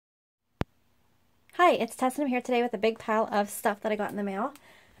Hi, it's Tess and I'm here today with a big pile of stuff that I got in the mail.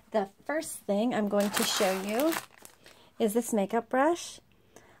 The first thing I'm going to show you is this makeup brush.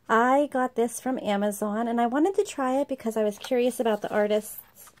 I got this from Amazon and I wanted to try it because I was curious about the artist's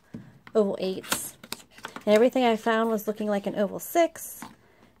oval 8s. And everything I found was looking like an oval 6.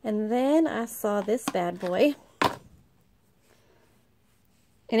 And then I saw this bad boy.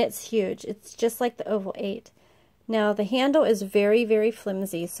 And it's huge. It's just like the oval 8. Now, the handle is very, very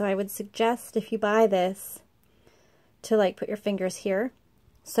flimsy, so I would suggest if you buy this to like put your fingers here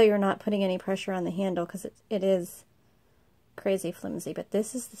so you're not putting any pressure on the handle because it is crazy flimsy. But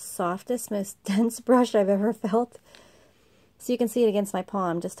this is the softest, most dense brush I've ever felt. So you can see it against my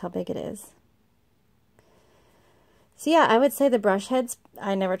palm, just how big it is. So yeah, I would say the brush heads,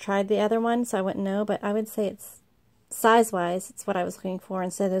 I never tried the other one, so I wouldn't know, but I would say it's size-wise, it's what I was looking for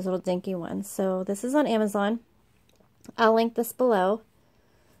instead of those little dinky ones. So this is on Amazon. I'll link this below,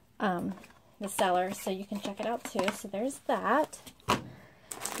 the seller, so you can check it out too. So there's that.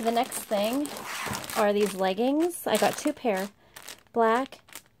 The next thing are these leggings. I got two pair, black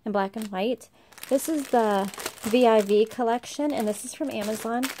and white. This is the VIV collection, and this is from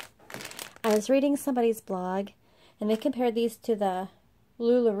Amazon. I was reading somebody's blog, and they compared these to the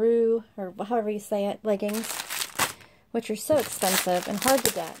LuLaRoe, or however you say it, leggings, which are so expensive and hard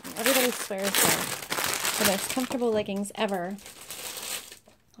to get. And everybody swears they're the most comfortable leggings ever.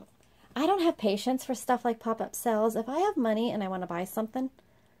 I don't have patience for stuff like pop-up sales. If I have money and I want to buy something,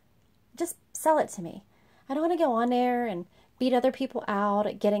 just sell it to me. I don't want to go on there and beat other people out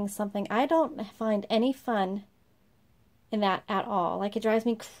at getting something. I don't find any fun in that at all. Like, it drives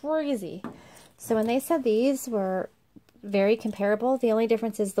me crazy. So when they said these were very comparable, the only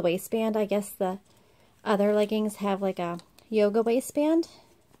difference is the waistband. I guess the other leggings have like a yoga waistband.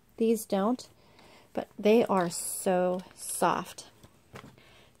 These don't. But they are so soft.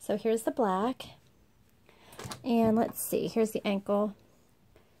 So here's the black. And let's see, here's the ankle.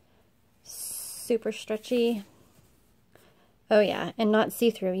 Super stretchy. Oh yeah, and not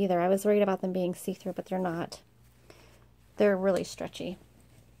see-through either. I was worried about them being see-through, but they're not. They're really stretchy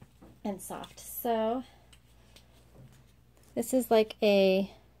and soft. So this is like the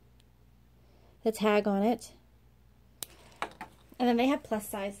tag on it. And then they have plus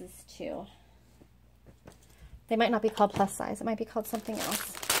sizes too. They might not be called plus size. It might be called something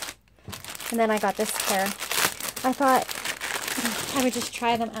else. And then I got this pair. I thought I would just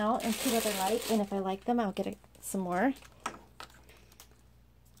try them out and see what they're like. And if I like them, I'll get some more.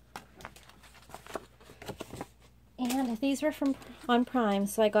 And these were on Prime,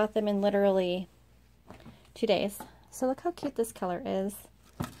 so I got them in literally 2 days. So look how cute this color is.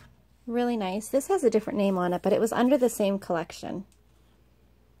 Really nice. This has a different name on it, but it was under the same collection.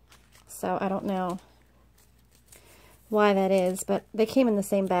 So I don't know why that is, but they came in the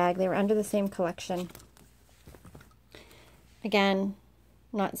same bag. They were under the same collection. Again,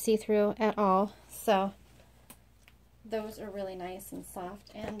 not see-through at all. So those are really nice and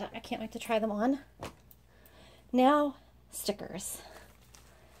soft, and I can't wait to try them on. Now, stickers.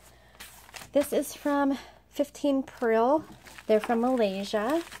 This is from 15 Pril. They're from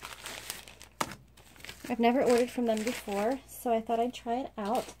Malaysia. I've never ordered from them before, so I thought I'd try it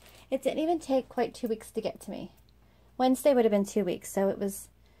out. It didn't even take quite 2 weeks to get to me. Wednesday would have been 2 weeks, so it was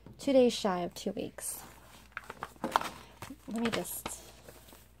 2 days shy of 2 weeks. Let me just...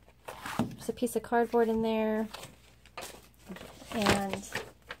 There's a piece of cardboard in there. And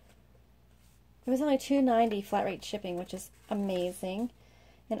it was only $2.90 flat rate shipping, which is amazing.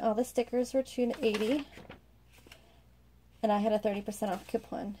 And all the stickers were $2.80. And I had a 30% off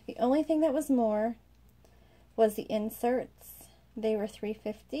coupon. The only thing that was more was the inserts. They were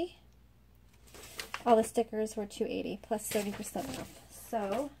 $3.50. All the stickers were $2.80 plus 30% off.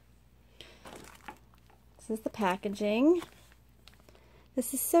 So this is the packaging.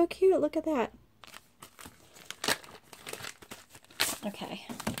 This is so cute. Look at that. Okay.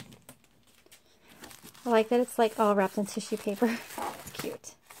 I like that it's like all wrapped in tissue paper. It's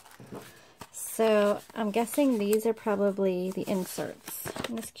cute. So I'm guessing these are probably the inserts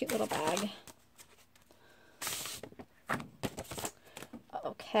in this cute little bag.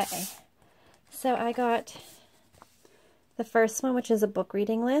 Okay. So I got the first one, which is a book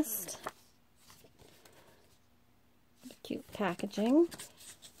reading list. Cute packaging.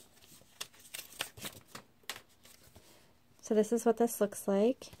 So this is what this looks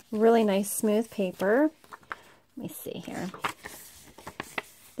like. Really nice smooth paper. Let me see here.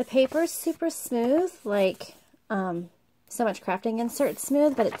 The paper is super smooth, like so much crafting insert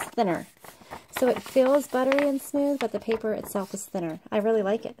smooth, but it's thinner. So it feels buttery and smooth, but the paper itself is thinner. I really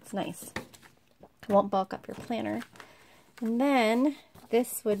like it. It's nice. It won't bulk up your planner. And then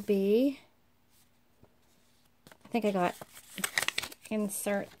this would be think I got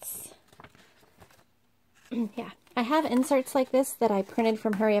inserts. Yeah, I have inserts like this that I printed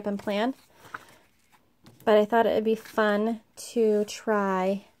from Hurry Up and Plan, but I thought it would be fun to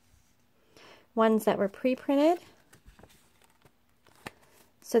try ones that were pre-printed.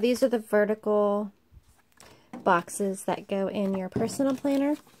 So these are the vertical boxes that go in your personal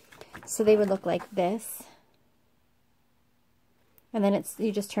planner. So they would look like this. And then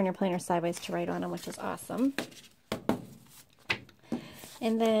you just turn your planner sideways to write on them, which is awesome.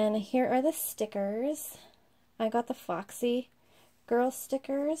 And then here are the stickers. I got the Foxy Girl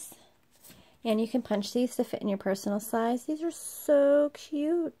stickers. And you can punch these to fit in your personal size. These are so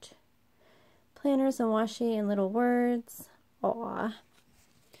cute. Planners and washi and little words. Aw.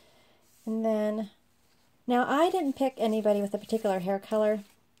 And then, now I didn't pick anybody with a particular hair color.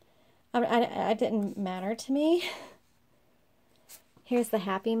 It didn't matter to me. Here's the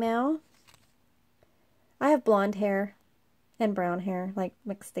Happy Mail. I have blonde hair and brown hair, like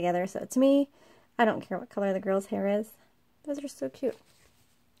mixed together. So to me, I don't care what color the girl's hair is. Those are so cute.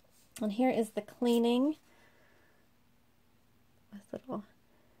 And here is the cleaning with little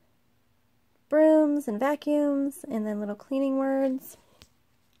brooms and vacuums and then little cleaning words.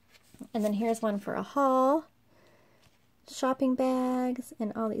 And then here's one for a haul. Shopping bags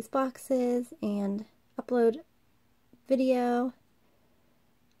and all these boxes and upload video,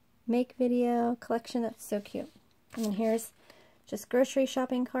 make video, collection. That's so cute. And then here's just grocery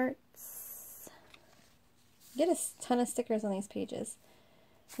shopping carts. Get a ton of stickers on these pages.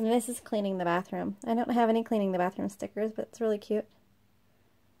 And this is cleaning the bathroom. I don't have any cleaning the bathroom stickers, but it's really cute.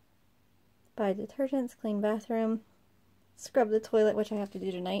 Buy detergents, clean bathroom, scrub the toilet, which I have to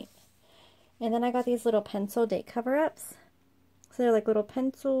do tonight. And then I got these little pencil date cover-ups. So they're like little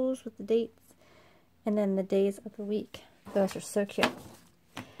pencils with the dates and then the days of the week. Those are so cute.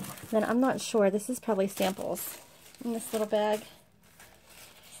 Then I'm not sure. This is probably samples in this little bag.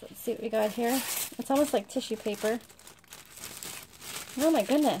 So let's see what we got here. It's almost like tissue paper. Oh my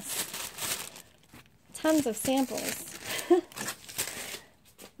goodness. Tons of samples.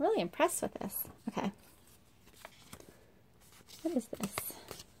 Really impressed with this. Okay. What is this?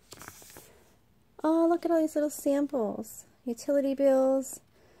 Oh, look at all these little samples. Utility bills.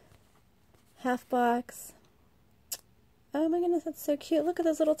 Half box. Oh my goodness, that's so cute. Look at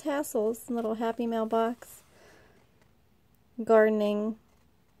those little tassels. Little Happy Mail box. Gardening.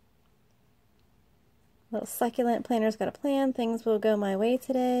 Little succulent. Planner's got a plan. Things will go my way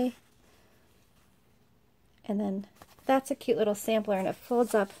today. And then that's a cute little sampler, and it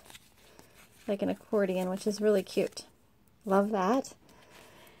folds up like an accordion, which is really cute. Love that.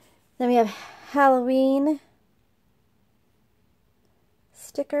 Then we have Halloween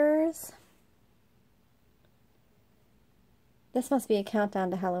stickers. This must be a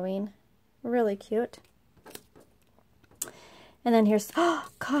countdown to Halloween. Really cute. And then here's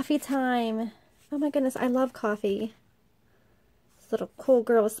coffee time. Oh my goodness, I love coffee. This little cool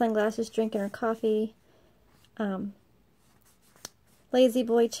girl with sunglasses drinking her coffee. Lazy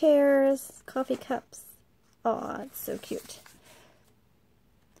boy chairs, coffee cups. Aw, it's so cute.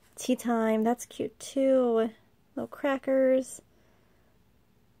 Tea time, that's cute too. Little crackers.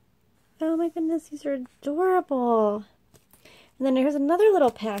 Oh my goodness, these are adorable. And then here's another little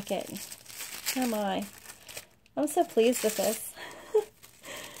packet. Oh my. I'm so pleased with this.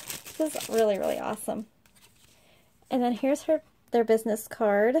 This is really, really awesome. And then here's their business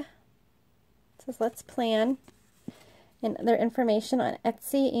card. It says, let's plan. And their information on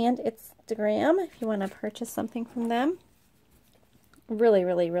Etsy and Instagram if you want to purchase something from them. Really,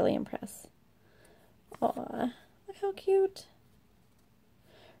 really, really impressed. Aw, look how cute.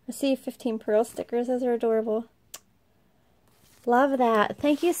 Receive 15 pearl stickers. Those are adorable. Love that.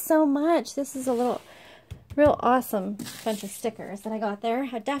 Thank you so much. This is a real awesome bunch of stickers that I got there.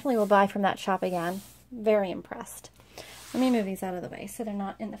 I definitely will buy from that shop again. Very impressed. Let me move these out of the way so they're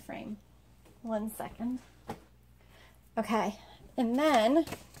not in the frame. 1 second. Okay, and then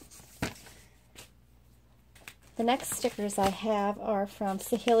the next stickers I have are from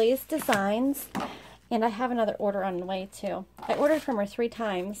Sahili's Designs, and I have another order on the way too. I ordered from her 3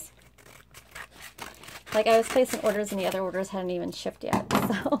 times. Like, I was placing orders and the other orders hadn't even shipped yet,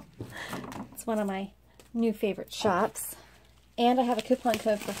 so it's one of my new favorite shops. And I have a coupon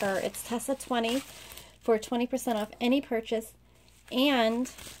code for her. It's Tessa20 for 20% off any purchase, and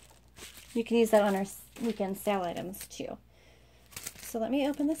you can use that on our weekend sale items too. So let me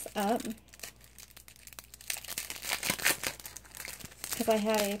open this up because I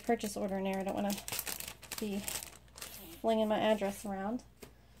had a purchase order in there. I don't want to be flinging my address around.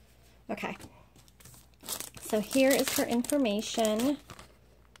 Okay. So here is her information.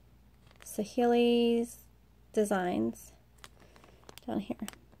 Sahili's designs down here.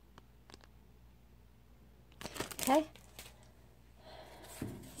 Okay.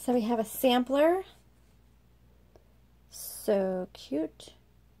 So we have a sampler. So cute.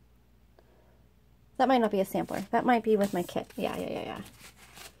 That might not be a sampler. That might be with my kit. Yeah.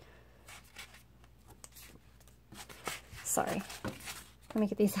 Sorry. Let me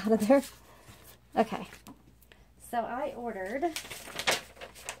get these out of there. Okay. So I ordered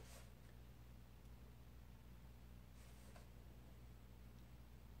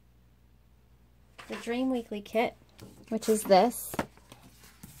the Dream Weekly kit, which is this.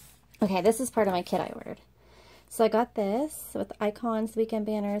 Okay, this is part of my kit I ordered. So I got this with icons, weekend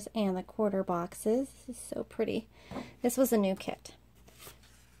banners, and the quarter boxes. This is so pretty. This was a new kit.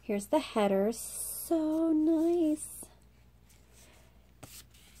 Here's the headers. So nice.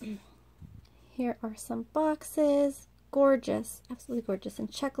 Here are some boxes. Gorgeous. Absolutely gorgeous.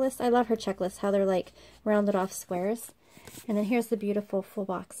 And checklists. I love her checklists, how they're like rounded off squares. And then here's the beautiful full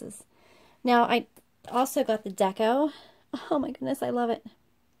boxes. Now, I also got the deco. Oh my goodness, I love it.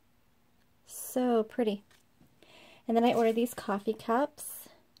 So pretty. And then I ordered these coffee cups.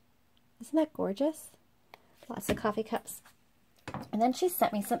 Isn't that gorgeous? Lots of coffee cups. And then she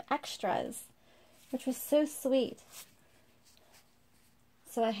sent me some extras, which was so sweet.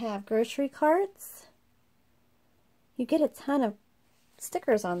 So I have grocery carts. You get a ton of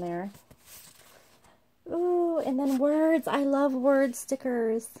stickers on there. Ooh, and then words. I love word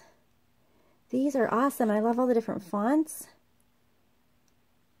stickers. These are awesome. I love all the different fonts.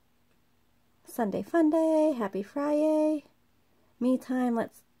 Sunday Fun Day, Happy Friday, Me Time,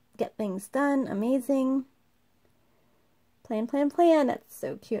 Let's Get Things Done, amazing. Plan, plan, plan. That's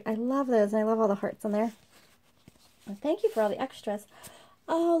so cute. I love those, and I love all the hearts on there. And thank you for all the extras.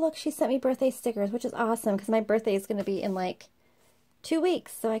 Oh, look, she sent me birthday stickers, which is awesome because my birthday is going to be in like 2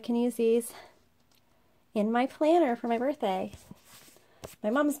 weeks, so I can use these in my planner for my birthday. My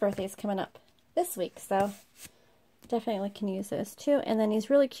mom's birthday is coming up this week, so definitely can use those too. And then these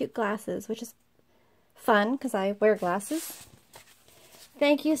really cute glasses, which is fun because I wear glasses.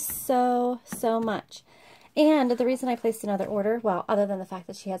 Thank you so much. And the reason I placed another order, well, other than the fact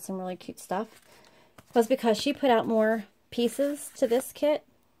that she had some really cute stuff, was because she put out more pieces to this kit.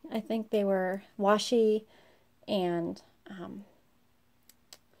 I think they were washi and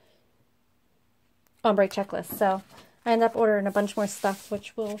ombre checklist. So I ended up ordering a bunch more stuff,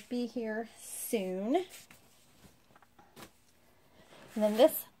 which will be here soon. And then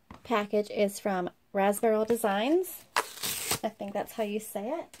this package is from Raspberry Designs. I think that's how you say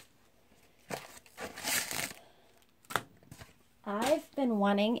it. I've been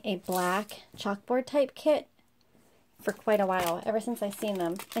wanting a black chalkboard type kit for quite a while, ever since I've seen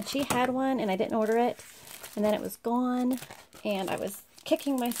them. And she had one and I didn't order it. And then it was gone. And I was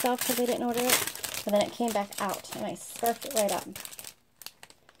kicking myself because I didn't order it. But then it came back out and I scarfed it right up.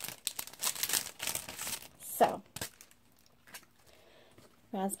 So,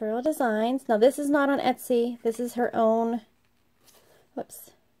 Raspberry Designs. Now this is not on Etsy. This is her own.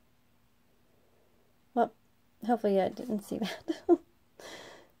 Whoops. Well, hopefully I didn't see that.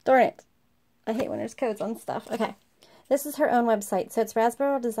 Darn it. I hate when there's codes on stuff. Okay. This is her own website. So it's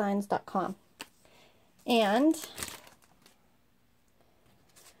raspberrydesigns.com. And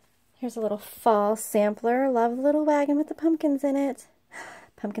here's a little fall sampler. Love the little wagon with the pumpkins in it.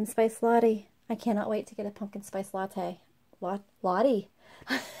 Pumpkin spice latte. I cannot wait to get a pumpkin spice latte. Latte?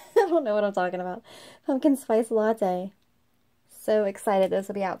 I don't know what I'm talking about. Pumpkin spice latte. So excited. Those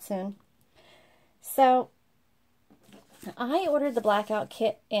will be out soon. So I ordered the blackout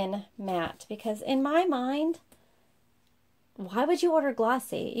kit in matte because in my mind, why would you order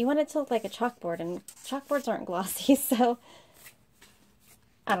glossy? You want it to look like a chalkboard, and chalkboards aren't glossy, so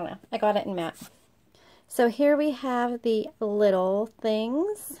I don't know. I got it in matte. So here we have the little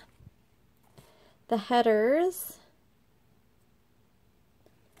things, the headers,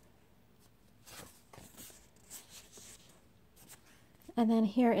 and then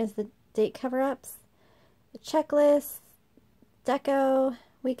here is the date cover-ups, the checklist, deco,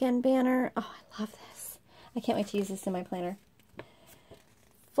 weekend banner. Oh, I love this. I can't wait to use this in my planner.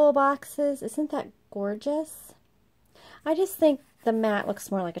 Full boxes. Isn't that gorgeous? I just think the matte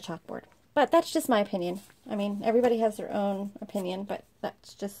looks more like a chalkboard. But that's just my opinion. I mean, everybody has their own opinion, but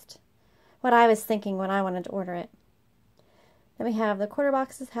that's just what I was thinking when I wanted to order it. Then we have the quarter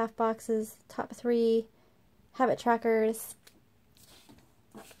boxes, half boxes, top 3, habit trackers.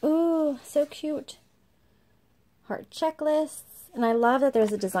 Ooh, so cute. Heart checklists. And I love that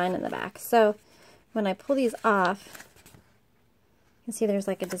there's a design in the back. So when I pull these off, you can see there's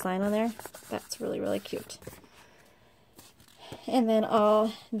like a design on there. That's really, really cute. And then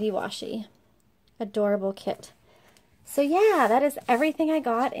all the washi. adorable kit. So yeah, that is everything I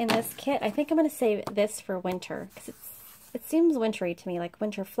got in this kit. I think I'm going to save this for winter because it seems wintry to me, like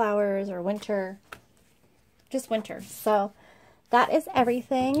winter flowers or winter, just winter. So that is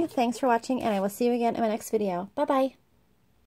everything. Thanks for watching, and I will see you again in my next video. Bye-bye.